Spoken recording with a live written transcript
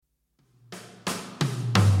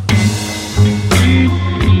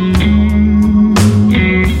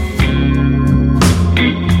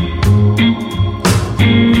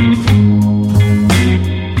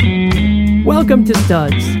Welcome to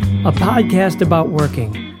Studs, a podcast about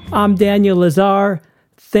working. I'm Daniel Lazar.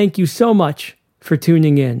 Thank you so much for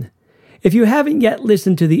tuning in. If you haven't yet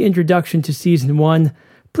listened to the introduction to Season 1,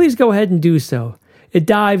 please go ahead and do so. It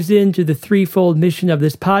dives into the threefold mission of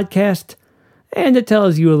this podcast, and it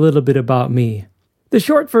tells you a little bit about me. The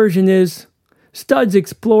short version is, Studs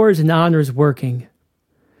explores and honors working.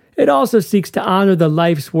 It also seeks to honor the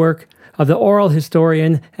life's work of the oral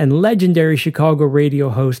historian and legendary Chicago radio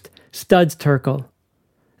host, Studs Terkel.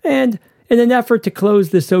 And in an effort to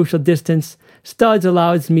close the social distance, Studs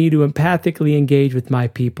allows me to empathically engage with my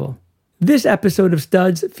people. This episode of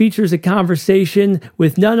Studs features a conversation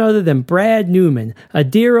with none other than Brad Newman, a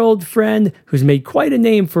dear old friend who's made quite a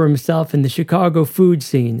name for himself in the Chicago food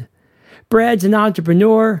scene. Brad's an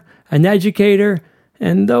entrepreneur, an educator,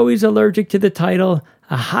 and though he's allergic to the title,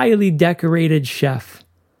 a highly decorated chef.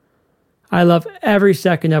 I love every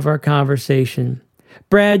second of our conversation.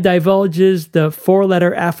 Brad divulges the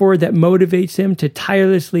four-letter F word that motivates him to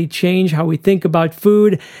tirelessly change how we think about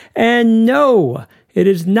food. And no, it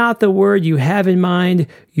is not the word you have in mind,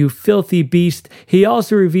 you filthy beast. He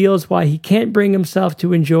also reveals why he can't bring himself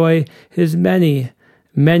to enjoy his many,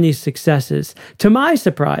 many successes. To my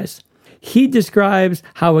surprise, he describes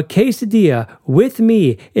how a quesadilla with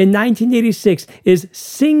me in 1986 is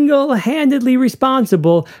single-handedly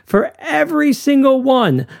responsible for every single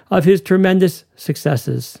one of his tremendous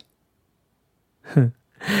successes.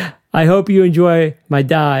 I hope you enjoy my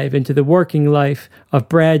dive into the working life of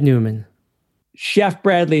Brad Newman. Chef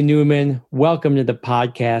Bradley Newman, welcome to the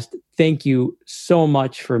podcast. Thank you so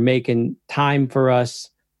much for making time for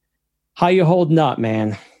us. How you holding up,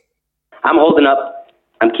 man? I'm holding up.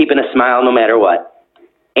 I'm keeping a smile no matter what.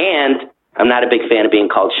 And I'm not a big fan of being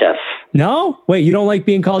called chef. No? Wait, you don't like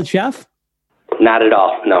being called chef? Not at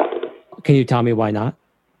all, no. Can you tell me why not?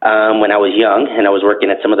 When I was young and I was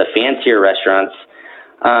working at some of the fancier restaurants,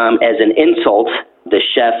 as an insult, the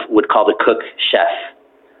chef would call the cook chef.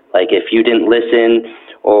 Like if you didn't listen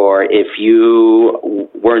or if you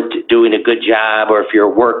weren't doing a good job or if your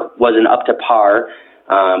work wasn't up to par,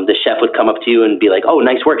 the chef would come up to you and be like, "Oh,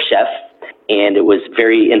 nice work, chef." And it was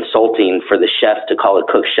very insulting for the chef to call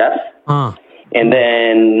a cook chef. And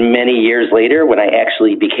then many years later, when I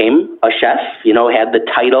actually became a chef, had the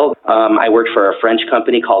title, I worked for a French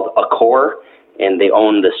company called Accor, and they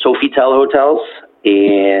owned the Sofitel hotels.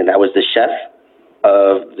 And I was the chef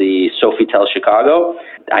of the Sofitel Chicago.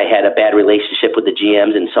 I had a bad relationship with the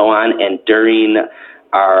GMs and so on. And during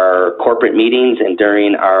our corporate meetings and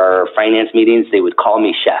during our finance meetings, they would call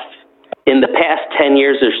me chef. In the past 10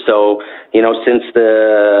 years or so, since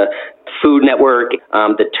the Food Network,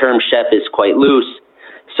 the term chef is quite loose.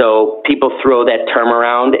 So people throw that term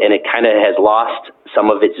around and it kind of has lost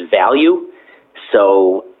some of its value.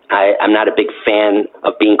 So I'm not a big fan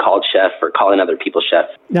of being called chef or calling other people chef.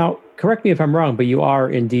 Now, correct me if I'm wrong, but you are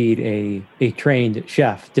indeed a trained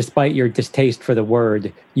chef. Despite your distaste for the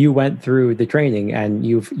word, you went through the training and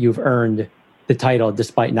you've earned the title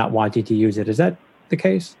despite not wanting to use it. Is that the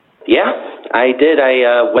case? Yeah, I did.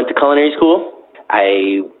 I went to culinary school.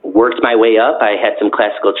 I worked my way up. I had some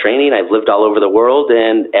classical training. I've lived all over the world.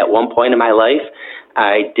 And at one point in my life,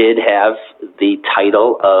 I did have the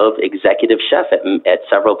title of executive chef at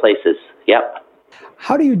several places. Yep.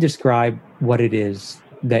 How do you describe what it is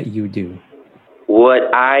that you do?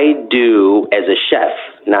 What I do as a chef,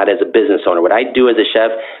 not as a business owner, what I do as a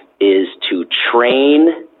chef is to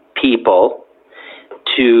train people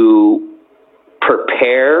to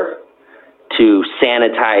prepare, to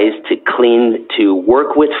sanitize, to clean, to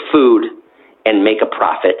work with food and make a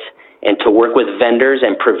profit, and to work with vendors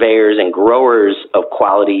and purveyors and growers of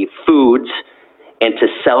quality foods and to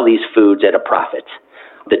sell these foods at a profit.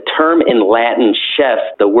 The term in Latin, chef,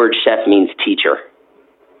 the word chef means teacher.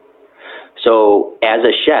 So as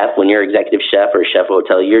a chef, when you're executive chef or a chef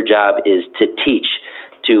hotel, your job is to teach,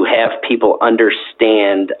 to have people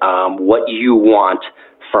understand what you want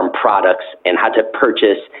from products and how to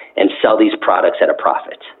purchase and sell these products at a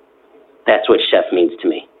profit. That's what chef means to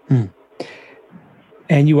me.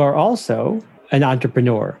 And you are also an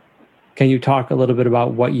entrepreneur. Can you talk a little bit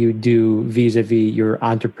about what you do vis-a-vis your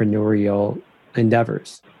entrepreneurial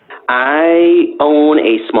endeavors? I own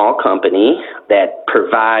a small company that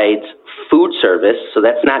provides food service. So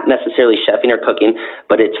that's not necessarily chefing or cooking,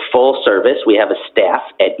 but it's full service. We have a staff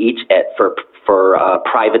for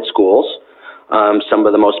private schools. Some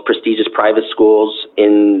of the most prestigious private schools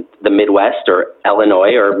in the Midwest or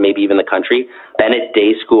Illinois or maybe even the country, Bennett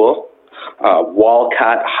Day School,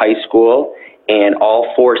 Walcott High School, and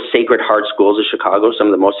all 4 Sacred Heart schools of Chicago, some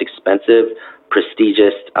of the most expensive,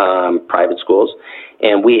 prestigious private schools.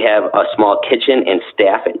 And we have a small kitchen and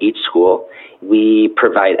staff at each school. We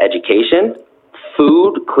provide education,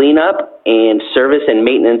 food, cleanup, and service and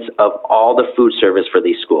maintenance of all the food service for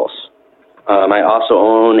these schools. I also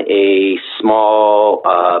own a small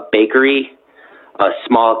bakery, a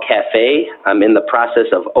small cafe. I'm in the process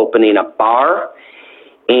of opening a bar.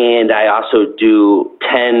 And I also do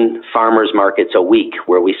 10 farmers markets a week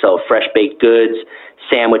where we sell fresh baked goods,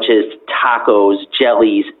 sandwiches, tacos,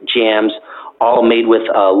 jellies, jams, all made with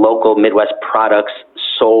local Midwest products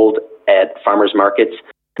sold at farmers markets.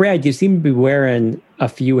 Brad, you seem to be wearing a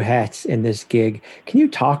few hats in this gig. Can you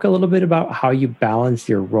talk a little bit about how you balance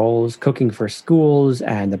your roles, cooking for schools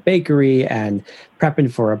and the bakery and prepping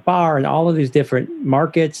for a bar and all of these different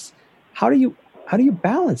markets? How do you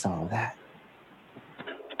balance all of that?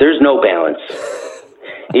 There's no balance.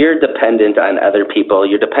 You're dependent on other people.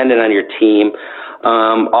 You're dependent on your team.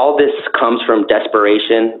 All this comes from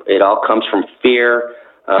desperation. It all comes from fear.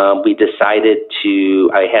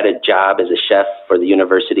 I had a job as a chef for the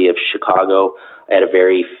University of Chicago at a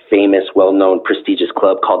very famous, well-known, prestigious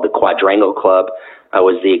club called the Quadrangle Club. I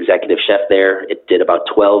was the executive chef there. It did about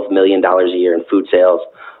 $12 million a year in food sales.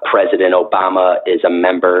 President Obama is a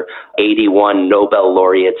member. 81 Nobel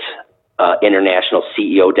laureates, international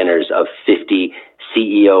CEO dinners of 50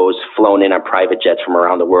 CEOs flown in on private jets from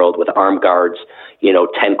around the world with armed guards,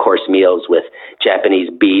 10-course meals with Japanese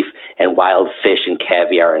beef and wild fish and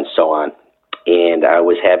caviar and so on. And I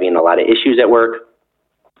was having a lot of issues at work,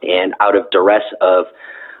 and out of duress of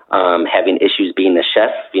having issues being the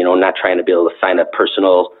chef, not trying to be able to find a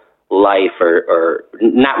personal life or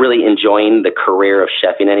not really enjoying the career of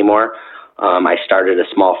chefing anymore, I started a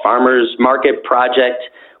small farmers market project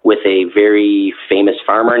with a very famous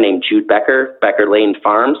farmer named Jude Becker, Becker Lane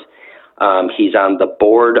Farms. He's on the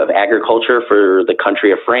board of agriculture for the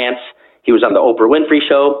country of France. He was on the Oprah Winfrey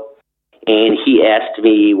Show, and he asked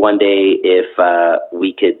me one day if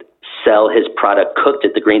we could sell his product cooked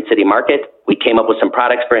at the Green City Market. We came up with some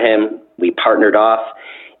products for him. We partnered off,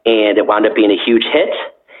 and it wound up being a huge hit.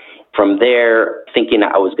 From there, thinking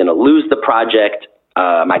I was going to lose the project,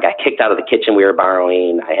 I got kicked out of the kitchen we were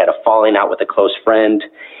borrowing. I had a falling out with a close friend.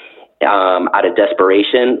 Out of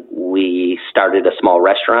desperation, we started a small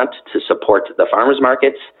restaurant to support the farmers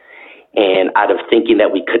markets. And out of thinking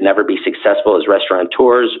that we could never be successful as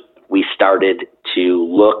restaurateurs, we started to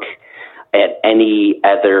look at any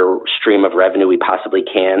other stream of revenue we possibly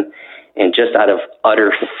can. And just out of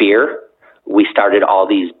utter fear, we started all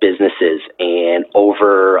these businesses. And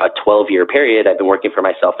over a 12-year period, I've been working for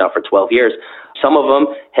myself now for 12 years. Some of them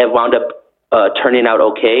have wound up turning out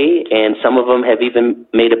okay, and some of them have even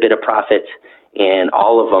made a bit of profit, and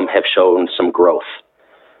all of them have shown some growth.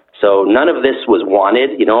 So none of this was wanted.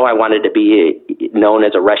 I wanted to be known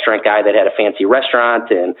as a restaurant guy that had a fancy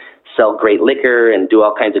restaurant and sell great liquor and do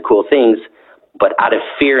all kinds of cool things. But out of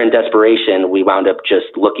fear and desperation, we wound up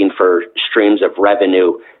just looking for streams of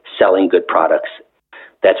revenue, selling good products.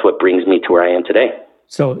 That's what brings me to where I am today.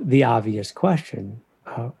 So the obvious question,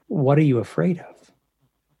 what are you afraid of?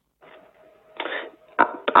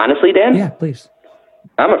 Honestly, Dan? Yeah, please.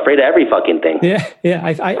 I'm afraid of every fucking thing. Yeah.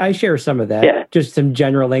 I share some of that. Yeah. Just some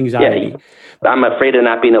general anxiety. Yeah. I'm afraid of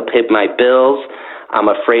not being able to pay my bills. I'm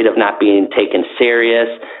afraid of not being taken serious.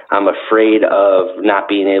 I'm afraid of not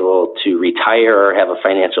being able to retire or have a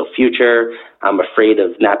financial future. I'm afraid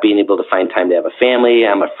of not being able to find time to have a family.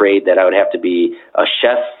 I'm afraid that I would have to be a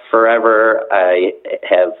chef forever. I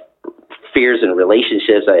have fears in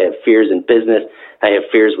relationships. I have fears in business. I have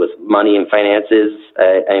fears with money and finances.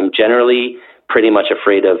 I am generally pretty much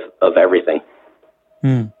afraid of everything,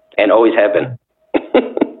 and always have been.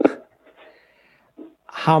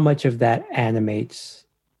 How much of that animates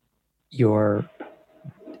your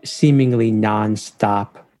seemingly nonstop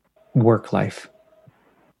work life?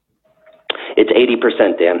 It's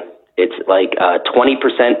 80%, Dan. It's like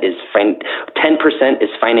 20% is 10% is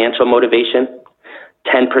financial motivation,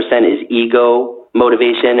 10% is ego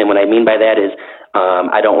motivation, and what I mean by that is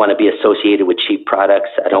I don't want to be associated with cheap products.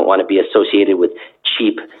 I don't want to be associated with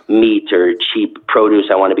cheap meat or cheap produce.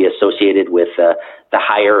 I want to be associated with the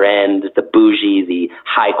higher end, the bougie, the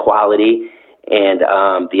high quality. And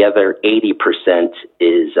the other 80%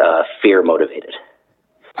 is fear motivated.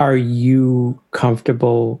 Are you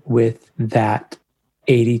comfortable with that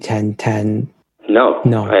 80-10-10? No.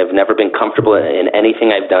 I've never been comfortable in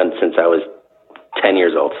anything I've done since I was 10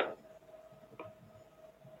 years old.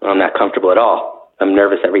 I'm not comfortable at all. I'm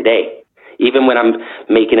nervous every day. Even when I'm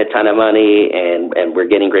making a ton of money and we're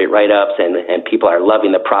getting great write-ups and people are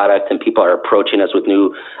loving the product and people are approaching us with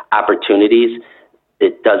new opportunities,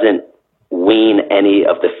 it doesn't wean any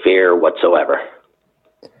of the fear whatsoever.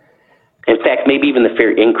 In fact, maybe even the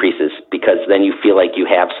fear increases because then you feel like you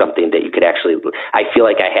have something that you could actually, I feel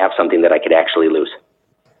like I have something that I could actually lose.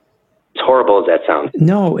 As horrible as that sounds.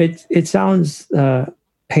 No, it sounds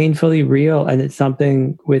painfully real, and it's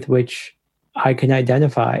something with which I can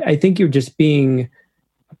identify. I think you're just being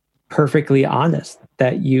perfectly honest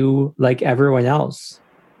that you, like everyone else,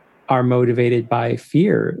 are motivated by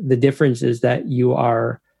fear. The difference is that you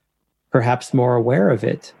are perhaps more aware of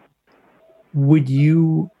it. Would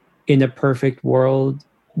you, in a perfect world,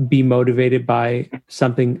 be motivated by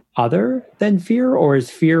something other than fear, or is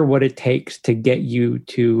fear what it takes to get you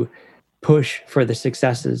to push for the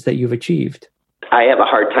successes that you've achieved? I have a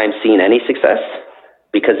hard time seeing any success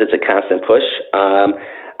because it's a constant push.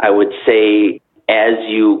 I would say as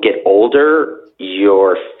you get older,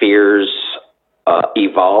 your fears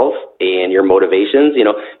evolve and your motivations. You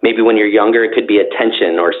know, maybe when you're younger, it could be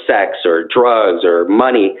attention or sex or drugs or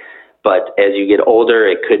money. But as you get older,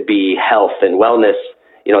 it could be health and wellness.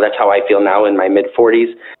 You know, that's how I feel now in my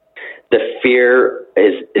mid-40s. The fear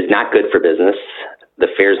is not good for business. The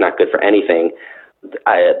fear is not good for anything.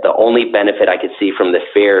 The only benefit I could see from the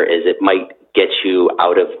fear is it might get you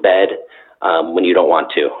out of bed when you don't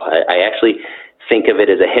want to. I actually think of it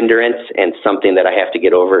as a hindrance and something that I have to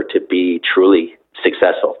get over to be truly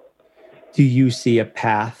successful. Do you see a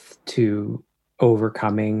path to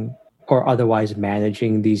overcoming or otherwise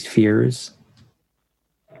managing these fears?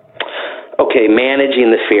 Okay,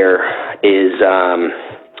 managing the fear is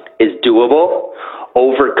doable.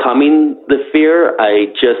 Overcoming the fear, I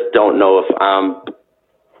just don't know if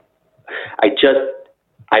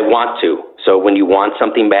I want to. So when you want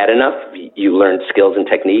something bad enough, you learn skills and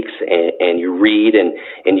techniques, and you read and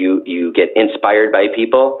you get inspired by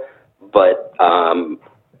people. But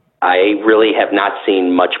I really have not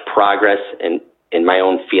seen much progress in my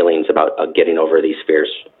own feelings about getting over these fears.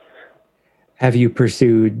 Have you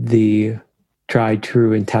pursued the tried,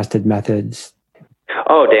 true, and tested methods?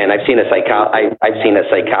 Oh, Dan, I've seen a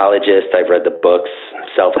psychologist. I've read the books,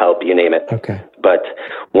 self-help, you name it. Okay. But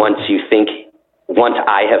once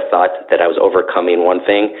I have thought that I was overcoming one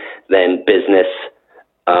thing, then business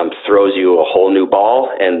throws you a whole new ball,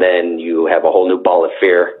 and then you have a whole new ball of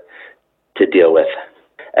fear to deal with.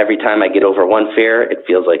 Every time I get over one fear, it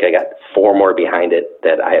feels like I got 4 more behind it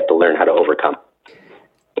that I have to learn how to overcome.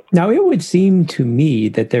 Now, it would seem to me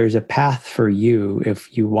that there's a path for you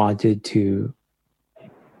if you wanted to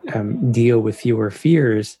deal with fewer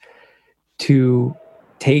fears, to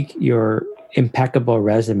take your impeccable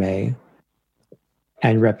resume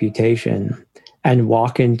and reputation and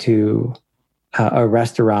walk into a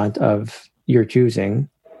restaurant of your choosing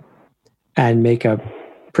and make a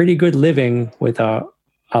pretty good living with a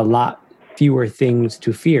lot fewer things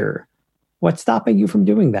to fear. What's stopping you from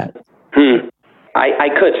doing that? I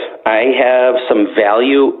could. I have some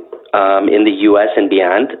value in the U.S. and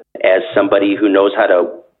beyond as somebody who knows how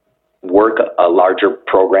to work a larger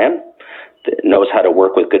program, that knows how to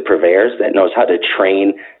work with good purveyors, that knows how to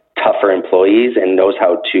train tougher employees, and knows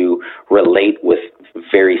how to relate with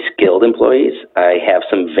very skilled employees. I have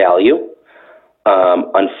some value.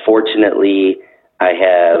 Unfortunately, I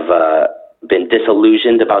have been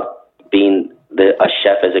disillusioned about being a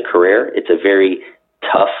chef as a career. It's a very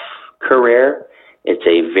tough career.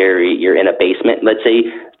 You're in a basement. Let's say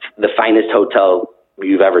the finest hotel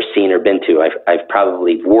you've ever seen or been to. I've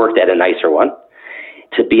probably worked at a nicer one.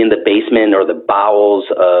 To be in the basement or the bowels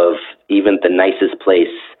of even the nicest place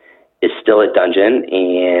is still a dungeon,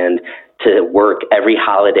 and to work every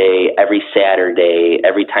holiday, every Saturday,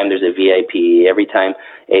 every time there's a VIP, every time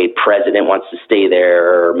a president wants to stay there,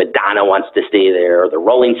 or Madonna wants to stay there, or the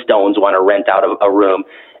Rolling Stones want to rent out a room,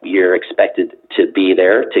 you're expected to be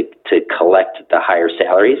there to collect the higher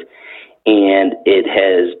salaries. And it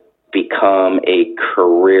has become a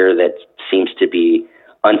career that seems to be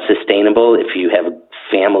unsustainable if you have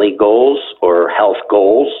family goals or health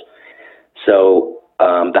goals. So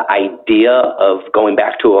the idea of going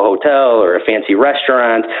back to a hotel or a fancy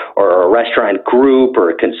restaurant or a restaurant group or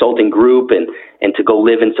a consulting group and to go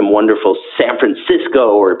live in some wonderful San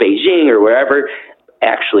Francisco or Beijing or wherever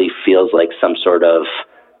actually feels like some sort of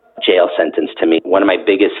jail sentence to me. One of my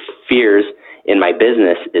biggest fears in my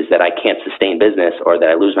business is that I can't sustain business or that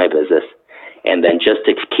I lose my business. And then just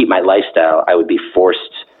to keep my lifestyle, I would be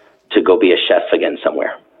forced to go be a chef again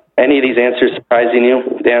somewhere. Any of these answers surprising you,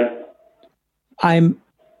 Dan? I'm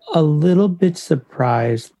a little bit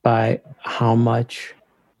surprised by how much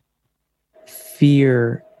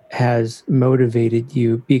fear has motivated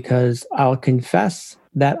you, because I'll confess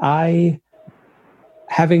that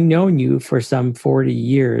having known you for some 40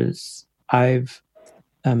 years, I've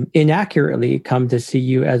inaccurately come to see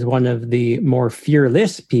you as one of the more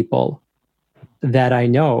fearless people that I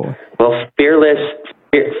know. Well, fearless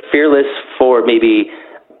for maybe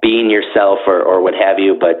being yourself or what have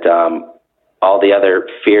you, but all the other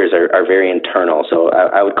fears are very internal. So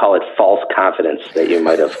I would call it false confidence that you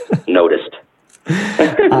might have noticed.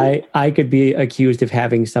 I could be accused of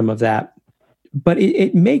having some of that, but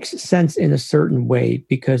it makes sense in a certain way,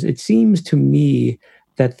 because it seems to me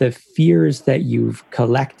that the fears that you've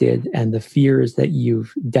collected and the fears that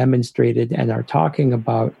you've demonstrated and are talking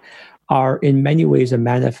about are in many ways a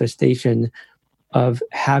manifestation of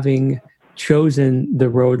having chosen the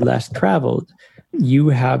road less traveled. You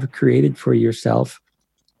have created for yourself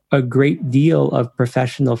a great deal of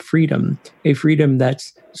professional freedom, a freedom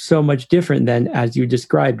that's so much different than, as you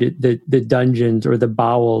described it, the dungeons or the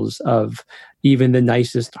bowels of even the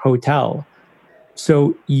nicest hotel.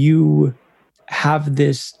 So you have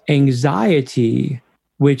this anxiety,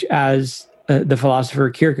 which, as the philosopher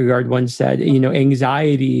Kierkegaard once said,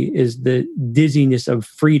 anxiety is the dizziness of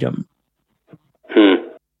freedom.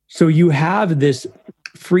 So you have this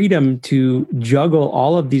freedom to juggle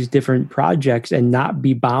all of these different projects and not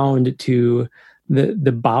be bound to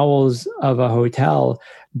the bowels of a hotel.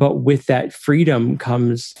 But with that freedom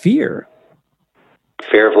comes fear.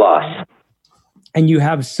 Fear of loss. And you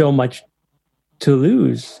have so much to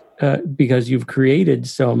lose because you've created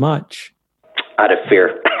so much. Out of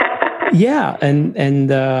fear. Yeah. And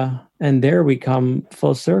there we come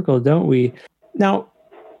full circle, don't we? Now,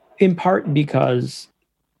 in part because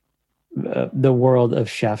the world of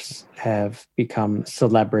chefs have become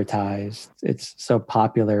celebritized. It's so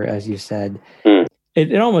popular, as you said.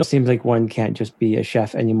 It almost seems like one can't just be a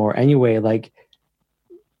chef anymore. Anyway, like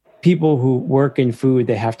people who work in food,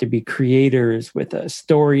 they have to be creators with a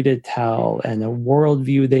story to tell and a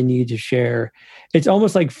worldview they need to share. It's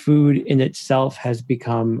almost like food in itself has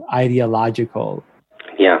become ideological.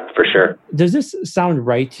 Yeah, for sure. Does this sound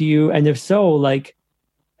right to you? And if so, like,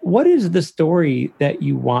 what is the story that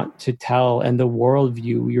you want to tell and the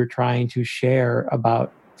worldview you're trying to share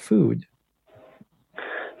about food?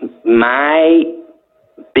 My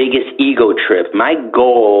biggest ego trip, my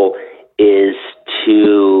goal is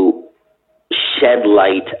to shed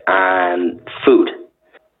light on food,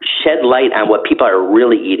 shed light on what people are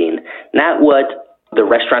really eating, not what the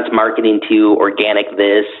restaurant's marketing to you, organic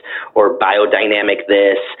this or biodynamic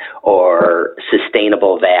this or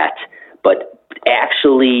sustainable that, but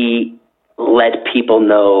actually let people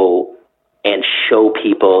know and show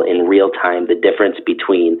people in real time the difference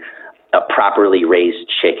between a properly raised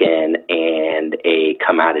chicken and a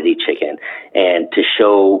commodity chicken, and to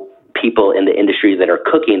show people in the industry that are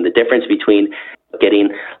cooking the difference between getting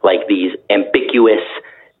like these ambiguous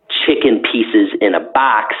chicken pieces in a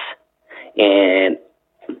box and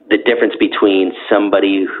the difference between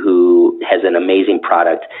somebody who has an amazing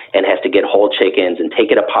product and has to get whole chickens and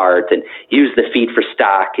take it apart and use the feet for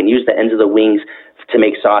stock and use the ends of the wings to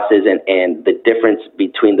make sauces, and the difference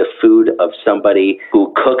between the food of somebody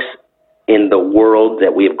who cooks in the world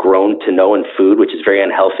that we have grown to know in food, which is very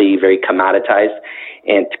unhealthy, very commoditized,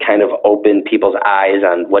 and to kind of open people's eyes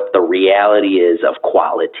on what the reality is of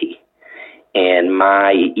quality. And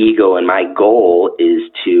my ego and my goal is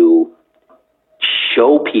to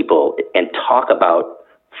show people and talk about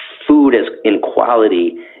food as in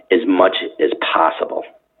quality as much as possible.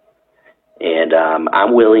 And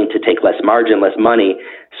I'm willing to take less margin, less money,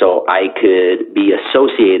 so I could be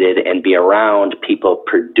associated and be around people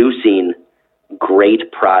producing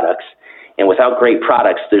great products. And without great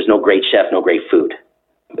products, there's no great chef, no great food.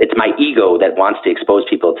 It's my ego that wants to expose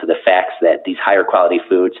people to the facts that these higher quality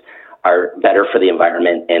foods are better for the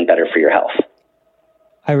environment and better for your health.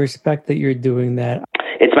 I respect that you're doing that.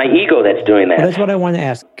 It's my ego that's doing that. Well, that's what I want to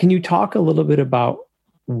ask. Can you talk a little bit about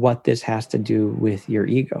what this has to do with your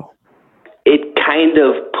ego? It kind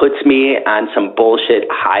of puts me on some bullshit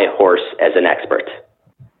high horse as an expert.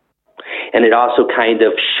 And it also kind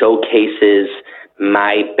of showcases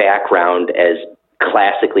my background as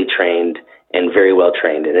classically trained and very well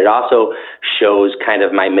trained. And it also shows kind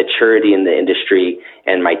of my maturity in the industry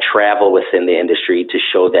and my travel within the industry to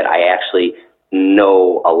show that I actually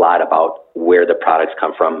know a lot about where the products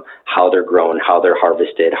come from, how they're grown, how they're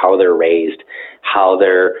harvested, how they're raised, how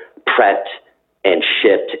they're prepped and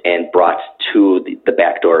shipped and brought to the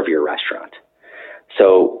back door of your restaurant.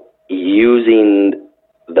 So using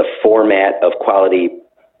the format of quality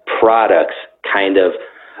products kind of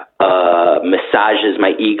massages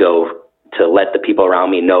my ego to to let the people around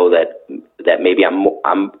me know that maybe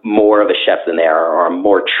I'm more of a chef than they are, or I'm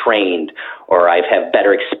more trained, or I have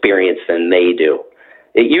better experience than they do.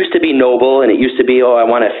 It used to be noble, and it used to be, I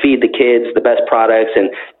want to feed the kids the best products and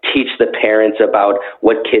teach the parents about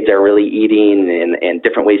what kids are really eating and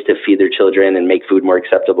different ways to feed their children and make food more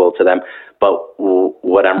acceptable to them. But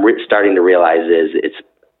what I'm starting to realize is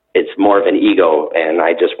it's more of an ego, and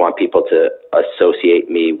I just want people to associate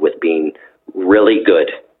me with being really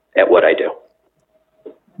good at what I do.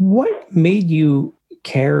 What made you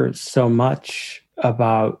care so much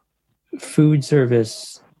about food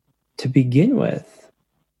service to begin with?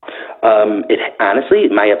 Honestly,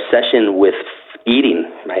 my obsession with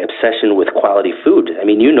eating, my obsession with quality food. I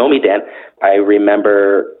mean, you know me, Dan. I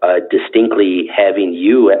remember distinctly having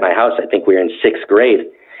you at my house. I think we were in 6th grade.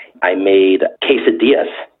 I made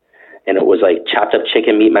quesadillas, and it was like chopped up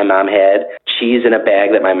chicken meat my mom had, cheese in a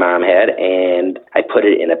bag that my mom had, and I put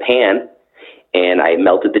it in a pan, and I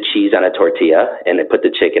melted the cheese on a tortilla, and I put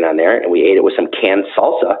the chicken on there, and we ate it with some canned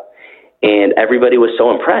salsa. And everybody was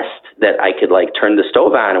so impressed that I could like turn the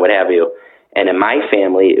stove on and what have you. And in my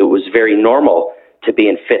family, it was very normal to be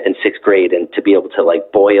in 5th and 6th grade and to be able to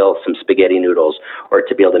like boil some spaghetti noodles or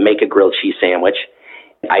to be able to make a grilled cheese sandwich.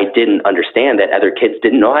 I didn't understand that other kids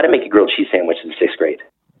didn't know how to make a grilled cheese sandwich in 6th grade.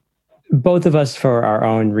 Both of us, for our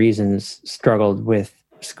own reasons, struggled with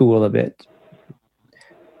school a bit.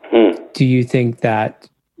 Do you think that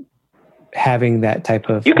having that type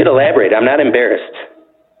of... You could elaborate. I'm not embarrassed.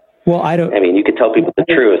 Well, I don't... I mean, you could tell people the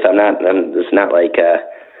truth. It's not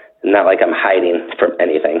like I'm hiding from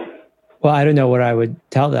anything. Well, I don't know what I would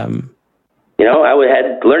tell them. You know, I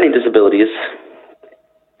had learning disabilities,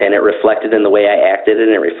 and it reflected in the way I acted,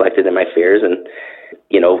 and it reflected in my fears, and,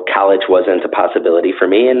 you know, college wasn't a possibility for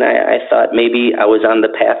me, and I thought maybe I was on the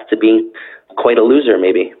path to being quite a loser,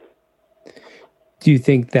 maybe. Do you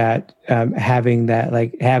think that having that,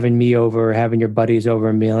 like having me over, having your buddies over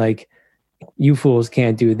and being like, you fools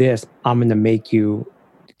can't do this, I'm going to make you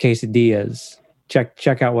quesadillas.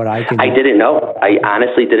 Check out what I can do. I didn't know. I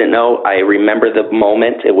honestly didn't know. I remember the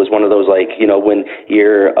moment. It was one of those, like, you know, when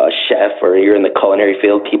you're a chef or you're in the culinary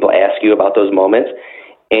field, people ask you about those moments.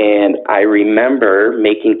 And I remember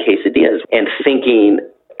making quesadillas and thinking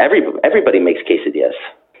everybody makes quesadillas.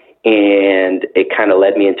 And it kind of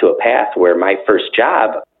led me into a path where my first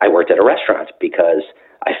job, I worked at a restaurant because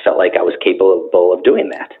I felt like I was capable of doing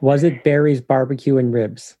that. Was it Barry's Barbecue and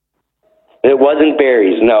Ribs? It wasn't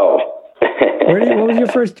Barry's, no. What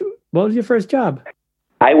was your first job?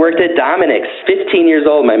 I worked at Dominic's, 15 years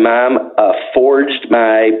old. My mom forged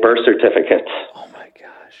my birth certificate. Oh my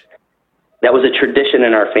gosh. That was a tradition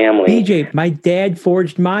in our family. BJ, my dad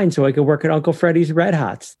forged mine so I could work at Uncle Freddy's Red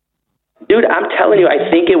Hots. Dude, I'm telling you,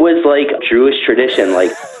 I think it was like Jewish tradition.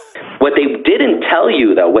 Like, what they didn't tell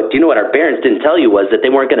you, though, what our parents didn't tell you was that they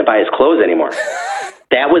weren't going to buy us clothes anymore.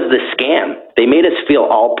 That was the scam. They made us feel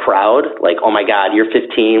all proud, like, oh my God, you're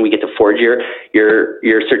 15, we get to forge your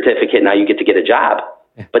certificate, now you get to get a job.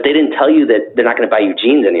 Yeah. But they didn't tell you that they're not going to buy you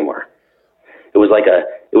jeans anymore. It was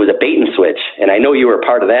a bait and switch, and I know you were a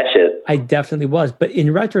part of that shit. I definitely was, but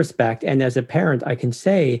in retrospect, and as a parent, I can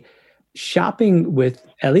say, shopping with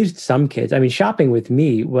at least some kids, I mean, shopping with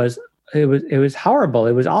me was horrible.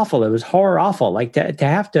 It was awful. It was horror awful. Like to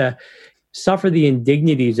have to suffer the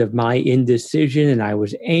indignities of my indecision, and I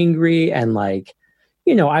was angry, and like,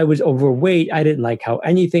 you know, I was overweight. I didn't like how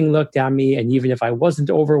anything looked at me, and even if I wasn't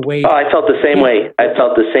overweight, I felt the same way. I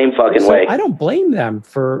felt the same fucking way. I don't blame them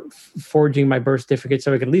for forging my birth certificate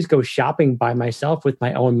so I could at least go shopping by myself with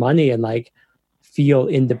my own money and like feel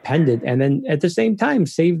independent, and then at the same time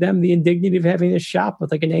save them the indignity of having to shop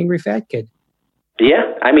with like an angry fat kid.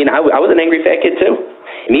 Yeah, I mean, I was an angry fat kid too.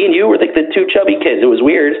 Me and you were like the two chubby kids. It was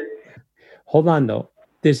weird. Hold on, though.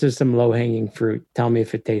 This is some low-hanging fruit. Tell me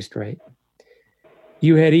if it tastes right.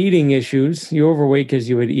 You had eating issues. You were overweight because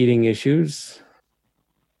you had eating issues.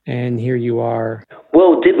 And here you are.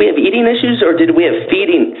 Well, did we have eating issues or did we have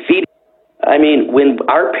feeding? I mean, when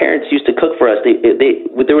our parents used to cook for us,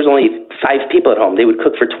 there was only 5 people at home. They would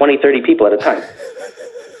cook for 20, 30 people at a time.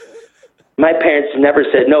 My parents never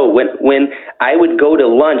said no. When I would go to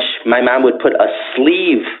lunch, my mom would put a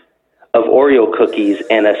sleeve of Oreo cookies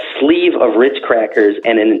and a sleeve of Ritz crackers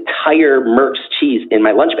and an entire Merck's cheese in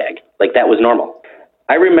my lunch bag. Like, that was normal.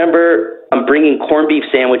 I remember bringing corned beef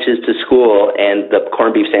sandwiches to school, and the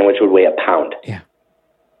corned beef sandwich would weigh a pound. Yeah.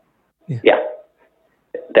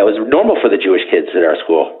 That was normal for the Jewish kids at our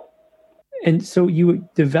school. And so you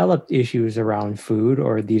developed issues around food,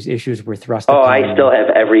 or these issues were thrust upon you? I still have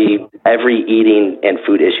every eating and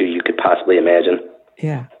food issue you could possibly imagine.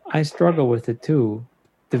 Yeah, I struggle with it too.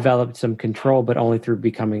 developed some control, but only through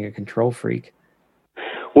becoming a control freak.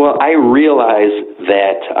 Well, I realized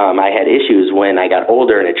that I had issues when I got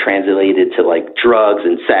older, and it translated to like drugs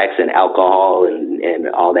and sex and alcohol and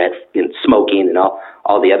all that, and smoking and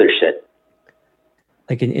all the other shit.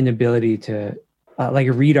 Like an inability to like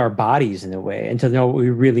read our bodies in a way and to know what we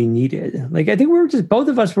really needed. Like I think both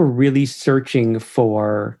of us were really searching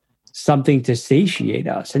for something to satiate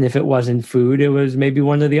us. And if it wasn't food, it was maybe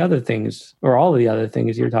one of the other things or all of the other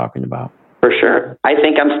things you're talking about. For sure. I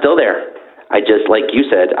think I'm still there. I just, like you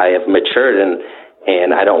said, I have matured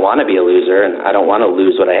and I don't want to be a loser, and I don't want to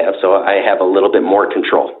lose what I have. So I have a little bit more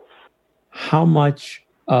control. How much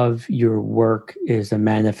of your work is a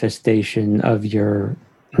manifestation of your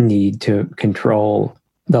need to control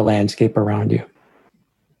the landscape around you?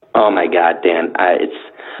 Oh my God, Dan. It's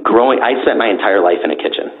growing. I spent my entire life in a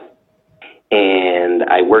kitchen, and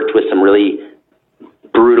I worked with some really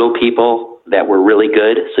brutal people that were really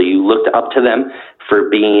good. So you looked up to them for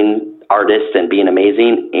being artists and being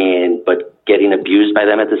amazing, but getting abused by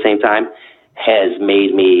them at the same time has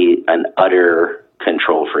made me an utter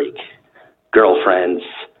control freak. Girlfriends,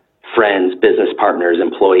 friends, business partners,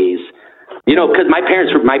 employees. You know, because my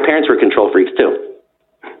parents were control freaks too.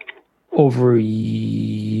 Over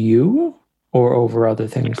you or over other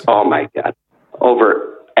things? Oh my God.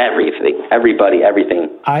 Over everything, everybody, everything.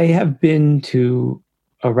 I have been to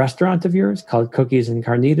a restaurant of yours called Cookies and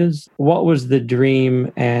Carnitas. What was the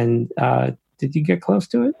dream, and did you get close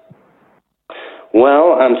to it?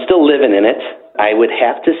 Well, I'm still living in it. I would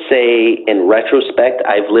have to say, in retrospect,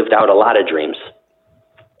 I've lived out a lot of dreams.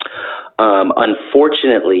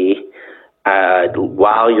 Unfortunately,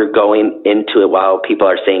 while you're going into it, while people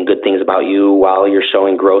are saying good things about you, while you're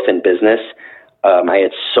showing growth in business, I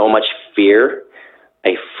had so much fear,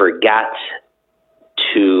 I forgot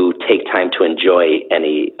to take time to enjoy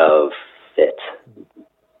any of it.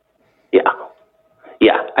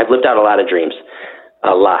 Yeah, I've lived out a lot of dreams.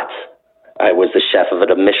 A lot. I was the chef of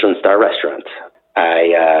a Michelin star restaurant.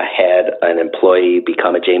 I had an employee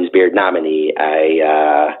become a James Beard nominee.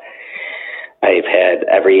 I've had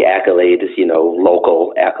every accolade,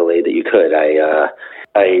 local accolade that you could.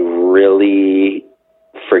 I really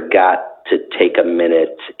forgot to take a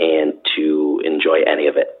minute and to enjoy any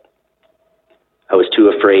of it. I was too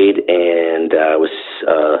afraid, and was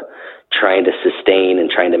trying to sustain and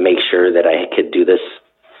trying to make sure that I could do this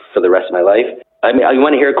for the rest of my life. I mean, you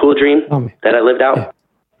want to hear a cool dream that I lived out? Yeah.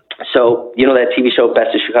 So, you know that TV show,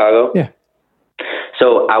 Best of Chicago? Yeah.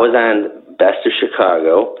 So I was on Best of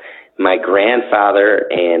Chicago. My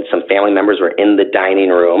grandfather and some family members were in the dining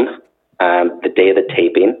room on the day of the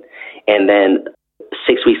taping. And then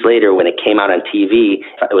 6 weeks later, when it came out on TV,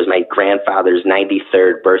 it was my grandfather's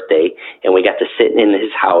 93rd birthday, and we got to sit in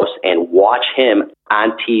his house and watch him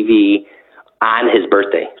on TV on his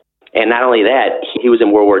birthday. And not only that, he was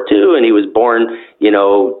in World War II, and he was born,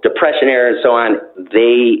 Depression era and so on.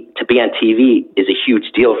 To be on TV is a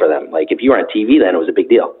huge deal for them. Like, if you were on TV then, it was a big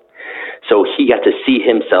deal. So he got to see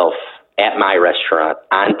himself at my restaurant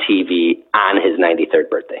on TV on his 93rd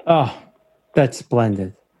birthday. Oh, that's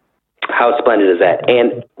splendid. How splendid is that?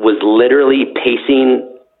 And was literally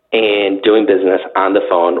pacing and doing business on the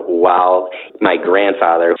phone while my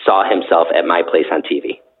grandfather saw himself at my place on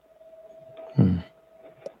TV.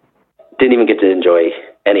 Didn't even get to enjoy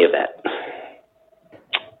any of that.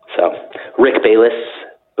 So Rick Bayless,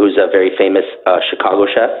 who's a very famous Chicago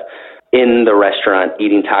chef, in the restaurant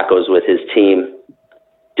eating tacos with his team,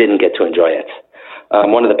 didn't get to enjoy it.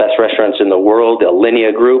 One of the best restaurants in the world, the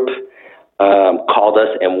Alinea Group, called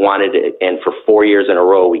us and wanted it. And for 4 years in a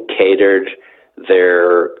row, we catered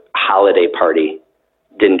their holiday party.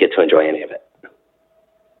 Didn't get to enjoy any of it.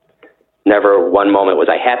 Never one moment was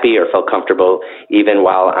I happy or felt comfortable. Even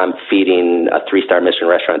while I'm feeding a 3-star Michelin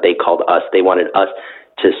restaurant, they called us. They wanted us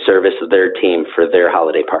to service their team for their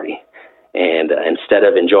holiday party. And instead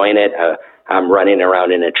of enjoying it, I'm running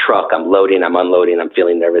around in a truck. I'm loading, I'm unloading. I'm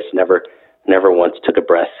feeling nervous. Never once took a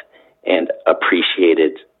breath and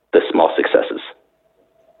appreciated the small successes.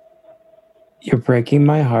 You're breaking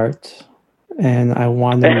my heart, and I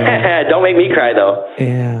want to know. Don't make me cry, though.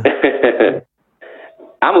 Yeah.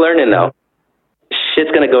 I'm learning, though.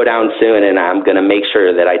 Shit's going to go down soon, and I'm going to make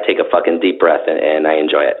sure that I take a fucking deep breath and I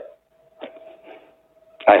enjoy it.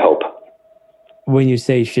 I hope. When you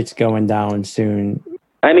say shit's going down soon...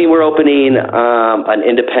 I mean, we're opening an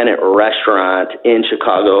independent restaurant in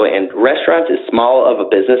Chicago, and restaurants, as small of a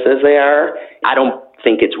business as they are, I don't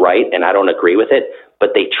think it's right, and I don't agree with it,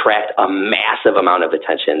 but they attract a massive amount of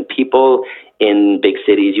attention. People in big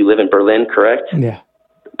cities, you live in Berlin, correct? Yeah.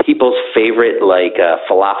 people's favorite like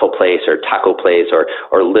falafel place or taco place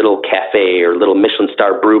or little cafe or little Michelin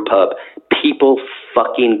star brew pub, people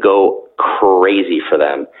fucking go crazy for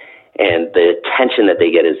them. And the attention that they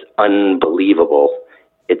get is unbelievable.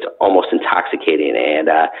 It's almost intoxicating, and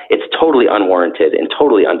it's totally unwarranted and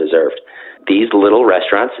totally undeserved. These little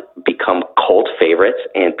restaurants become cult favorites,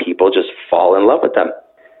 and people just fall in love with them.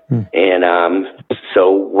 And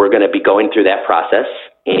so we're going to be going through that process,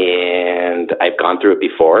 and I've gone through it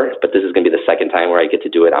before, but this is going to be the second time where I get to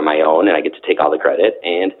do it on my own, and I get to take all the credit.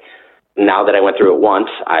 And now that I went through it once,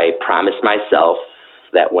 I promised myself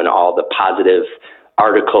that when all the positive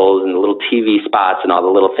articles and the little TV spots and all the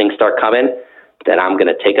little things start coming, that I'm going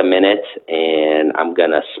to take a minute and I'm going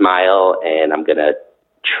to smile and I'm going to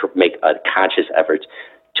make a conscious effort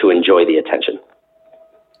to enjoy the attention.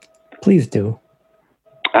 Please do.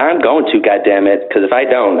 I'm going to, goddammit, because if I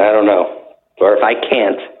don't know. Or if I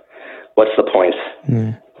can't, what's the point?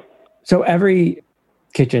 So every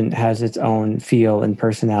kitchen has its own feel and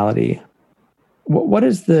personality. What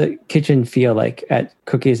does the kitchen feel like at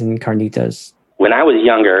Cookies and Carnitas? When I was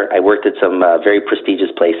younger, I worked at some very prestigious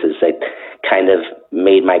places that kind of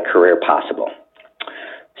made my career possible.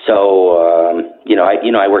 So,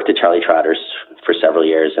 I worked at Charlie Trotter's for several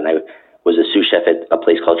years, and I was a sous chef at a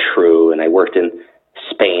place called True, and I worked in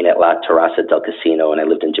Spain at La Terraza del Casino, and I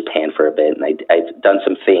lived in Japan for a bit, and I've done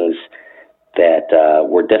some things that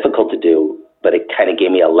were difficult to do, but it kind of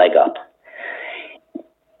gave me a leg up.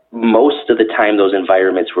 Most of the time, those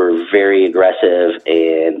environments were very aggressive,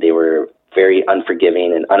 and they were very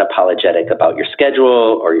unforgiving and unapologetic about your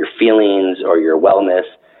schedule or your feelings or your wellness.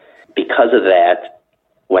 Because of that,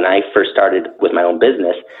 when I first started with my own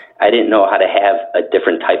business, I didn't know how to have a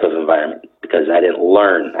different type of environment because I didn't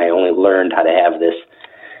learn. I only learned how to have this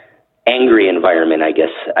angry environment, I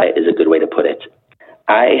guess is a good way to put it.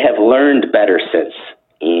 I have learned better since,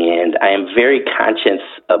 and I am very conscious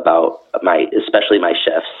about especially my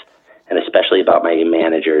chefs and especially about my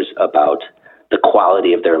managers, about the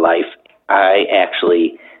quality of their life. I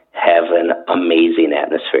actually have an amazing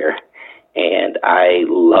atmosphere, and I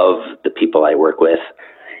love the people I work with.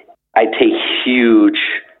 I take huge,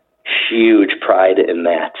 huge pride in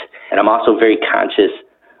that. And I'm also very conscious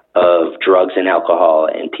of drugs and alcohol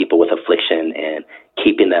and people with affliction and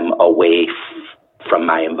keeping them away from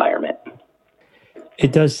my environment.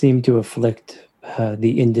 It does seem to afflict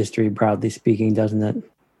the industry, broadly speaking, doesn't it?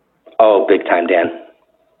 Oh, big time, Dan.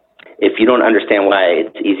 If you don't understand why,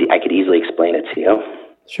 it's easy. I could easily explain it to you.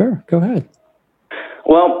 Sure, go ahead.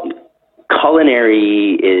 Well,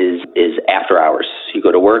 culinary is after hours. You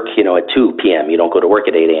go to work, at 2 p.m. You don't go to work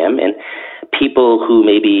at 8 a.m. And people who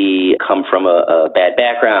maybe come from a bad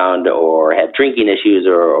background or have drinking issues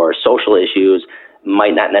or social issues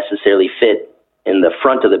might not necessarily fit in the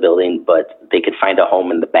front of the building, but they could find a home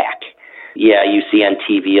in the back. Yeah, you see on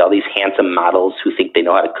TV all these handsome models who think they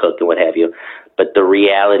know how to cook and what have you. But the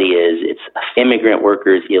reality is it's immigrant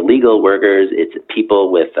workers, illegal workers, it's people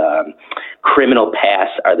with criminal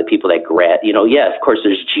past are the people that of course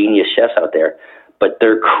there's genius chefs out there, but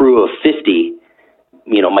their crew of 50,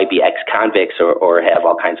 might be ex-convicts or have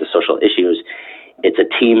all kinds of social issues. It's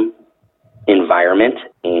a team environment,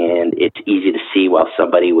 and it's easy to see while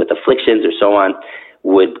somebody with afflictions or so on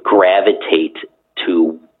would gravitate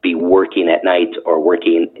to be working at night or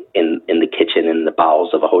working in the kitchen in the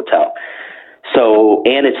bowels of a hotel. So,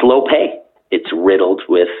 and it's low pay. It's riddled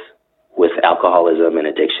with alcoholism and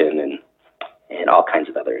addiction and all kinds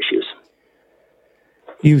of other issues.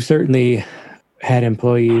 You certainly had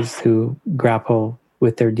employees who grapple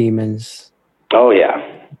with their demons. Oh, yeah.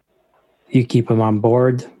 You keep them on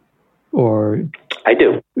board, or I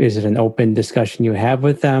do. Is it an open discussion you have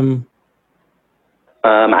with them?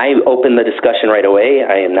 I open the discussion right away.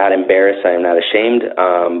 I am not embarrassed. I am not ashamed.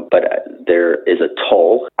 But there is a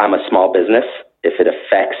toll. I'm a small business. If it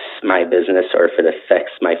affects my business or if it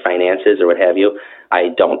affects my finances or what have you, I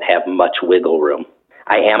don't have much wiggle room.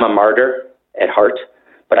 I am a martyr at heart,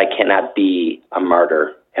 but I cannot be a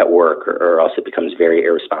martyr at work or else it becomes very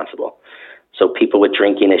irresponsible. So people with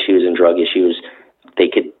drinking issues and drug issues, they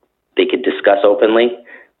could discuss openly,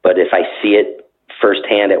 but if I see it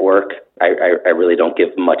firsthand at work, I really don't give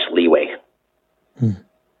much leeway.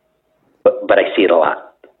 But I see it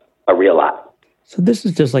a real lot. So this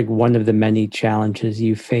is just like one of the many challenges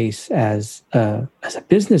you face as a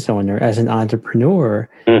business owner, as an entrepreneur.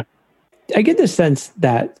 I get the sense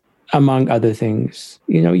that, among other things,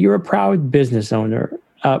 you're a proud business owner,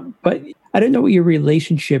 but I don't know what your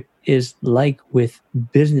relationship is like with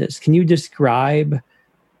business. Can you describe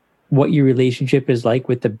what your relationship is like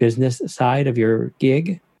with the business side of your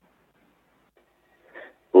gig?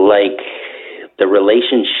 Like the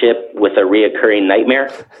relationship with a reoccurring nightmare.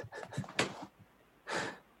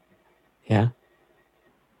 Yeah.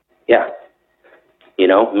 Yeah. You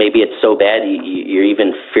know, maybe it's so bad you're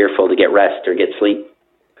even fearful to get rest or get sleep.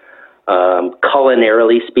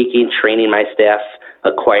 Culinarily speaking, training my staff,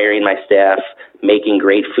 acquiring my staff, making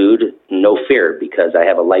great food, no fear because I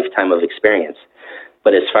have a lifetime of experience.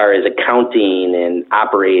 But as far as accounting and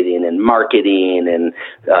operating and marketing and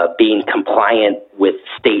being compliant with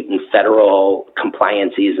state and federal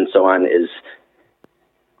compliances and so on is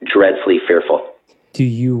dreadfully fearful. Do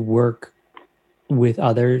you work with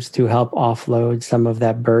others to help offload some of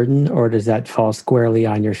that burden, or does that fall squarely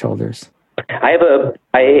on your shoulders? I've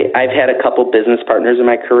had a couple business partners in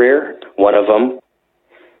my career. One of them,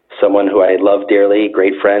 someone who I love dearly,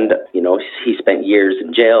 great friend, you know, he spent years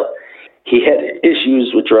in jail. He had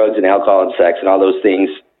issues with drugs and alcohol and sex and all those things,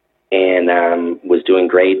 and was doing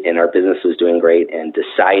great, and our business was doing great, and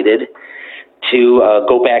decided to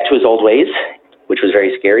go back to his old ways, which was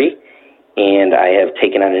very scary. And I have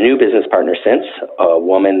taken on a new business partner since, a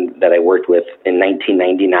woman that I worked with in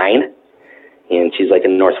 1999. And she's like a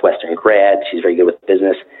Northwestern grad. She's very good with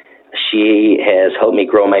business. She has helped me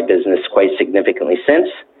grow my business quite significantly since.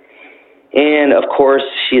 And of course,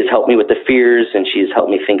 she has helped me with the fears and she's helped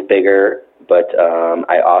me think bigger. But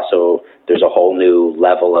there's a whole new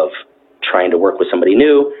level of trying to work with somebody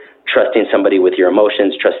new, trusting somebody with your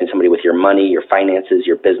emotions, trusting somebody with your money, your finances,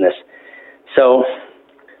 your business. So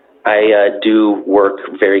I do work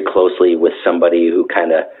very closely with somebody who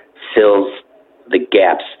kind of fills the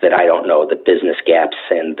gaps that I don't know, the business gaps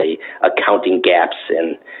and the accounting gaps,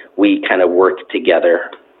 and we kind of work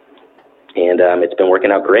together. And it's been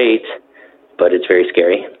working out great, but it's very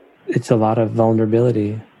scary. It's a lot of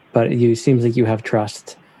vulnerability, but it seems like you have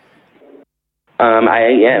trust.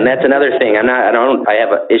 And that's another thing. I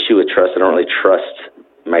have an issue with trust. I don't really trust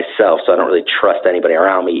myself, so I don't really trust anybody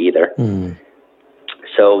around me either.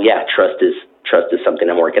 So yeah, trust is something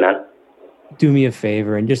I'm working on. Do me a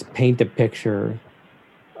favor and just paint a picture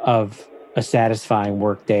of a satisfying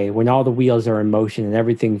work day when all the wheels are in motion and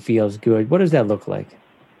everything feels good. What does that look like?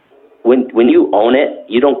 When you own it,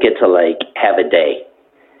 you don't get to like have a day,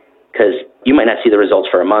 because you might not see the results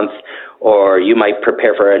for a month, or you might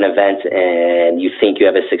prepare for an event and you think you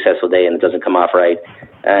have a successful day and it doesn't come off right.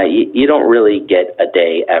 You don't really get a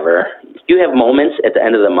day ever. You have moments at the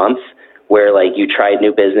end of the month where like you tried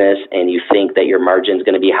new business and you think that your margin's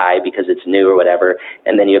going to be high because it's new or whatever,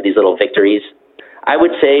 and then you have these little victories. I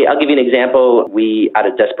would say, I'll give you an example. We, out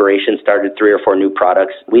of desperation, started 3 or 4 new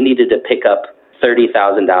products. We needed to pick up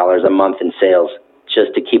 $30,000 a month in sales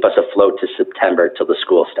just to keep us afloat to September till the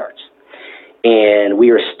school starts. And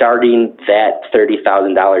we were starting that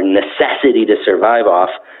 $30,000 necessity to survive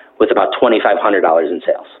off with about $2,500 in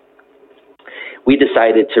sales. We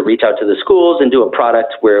decided to reach out to the schools and do a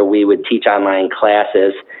product where we would teach online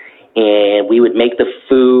classes, and we would make the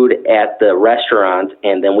food at the restaurant,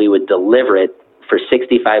 and then we would deliver it for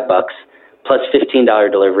 $65 plus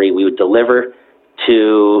 $15 delivery. We would deliver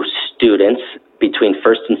to students between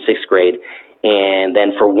 1st and 6th grade, and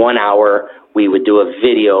then for 1 hour, we would do a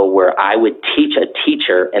video where I would teach a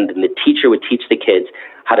teacher, and then the teacher would teach the kids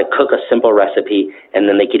how to cook a simple recipe, and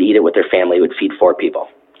then they could eat it with their family. It would feed 4 people.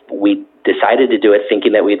 We decided to do it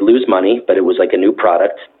thinking that we'd lose money, but it was like a new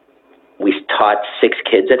product. We taught 6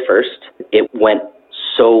 kids at first. It went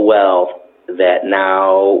so well that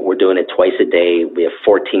now we're doing it twice a day. We have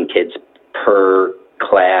 14 kids per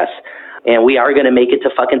class. And we are going to make it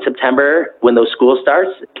to fucking September when those schools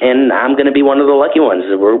starts. And I'm going to be one of the lucky ones.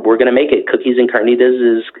 We're going to make it. Cookies and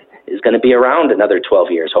Carnitas is going to be around another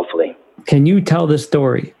 12 years, hopefully. Can you tell the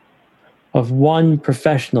story of one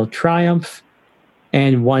professional triumph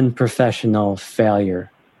and one professional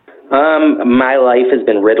failure? My life has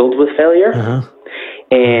been riddled with failure. Uh-huh.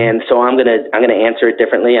 And so I'm gonna answer it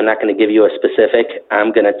differently. I'm not going to give you a specific.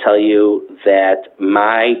 I'm going to tell you that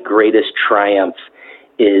my greatest triumph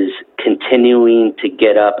is continuing to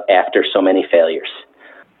get up after so many failures.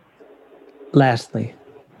 Lastly,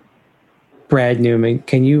 Brad Newman,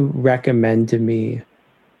 can you recommend to me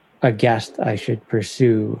a guest I should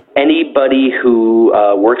pursue? Anybody who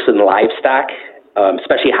works in livestock,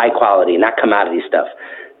 especially high quality, not commodity stuff,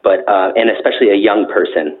 but and especially a young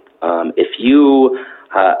person. If you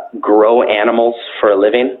grow animals for a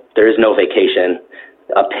living, there is no vacation.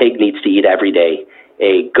 A pig needs to eat every day.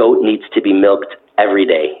 A goat needs to be milked every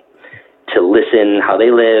day, to listen how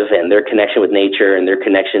they live and their connection with nature and their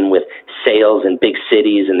connection with sales and big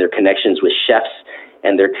cities and their connections with chefs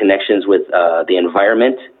and their connections with the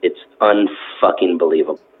environment. It's unfucking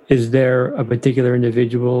believable. Is there a particular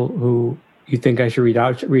individual who you think I should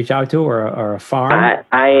reach out to, or a farm?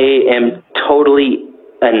 I am totally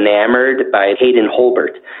enamored by Hayden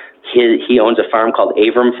Holbert. He owns a farm called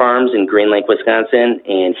Avram Farms in Green Lake, Wisconsin,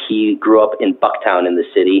 and he grew up in Bucktown in the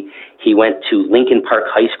city. He went to Lincoln Park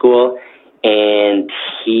High School, and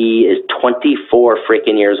he is 24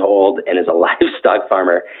 freaking years old and is a livestock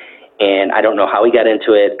farmer. And I don't know how he got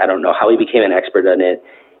into it. I don't know how he became an expert on it.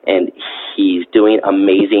 And he's doing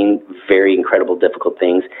amazing, very incredible, difficult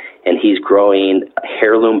things. And he's growing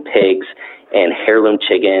heirloom pigs and heirloom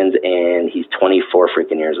chickens, and he's 24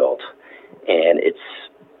 freaking years old. And it's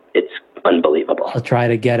unbelievable. I'll try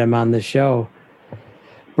to get him on the show.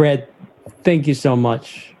 Brad, thank you so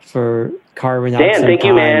much for carving out some thank time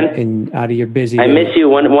you, man. And out of your busy I day. miss you.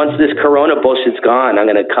 Once this Corona bullshit's gone, I'm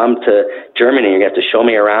going to come to Germany. You're going to have to show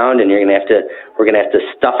me around, and we're going to have to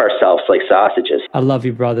stuff ourselves like sausages. I love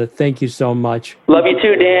you, brother. Thank you so much. Love you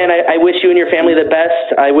too, Dan. I wish you and your family the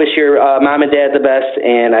best. I wish your mom and dad the best,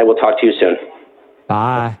 and I will talk to you soon.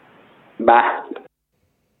 Bye. Bye.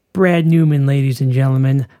 Brad Newman, ladies and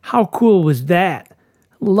gentlemen. How cool was that?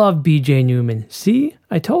 Love BJ Newman. See,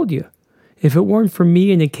 I told you. If it weren't for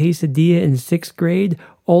me and a quesadilla in 6th grade,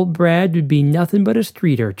 old Brad would be nothing but a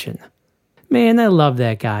street urchin. Man, I love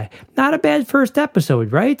that guy. Not a bad first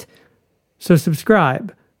episode, right? So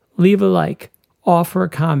subscribe, leave a like, offer a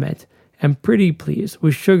comment, and pretty please,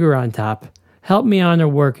 with sugar on top, help me honor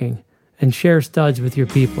working, and share studs with your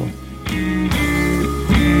people.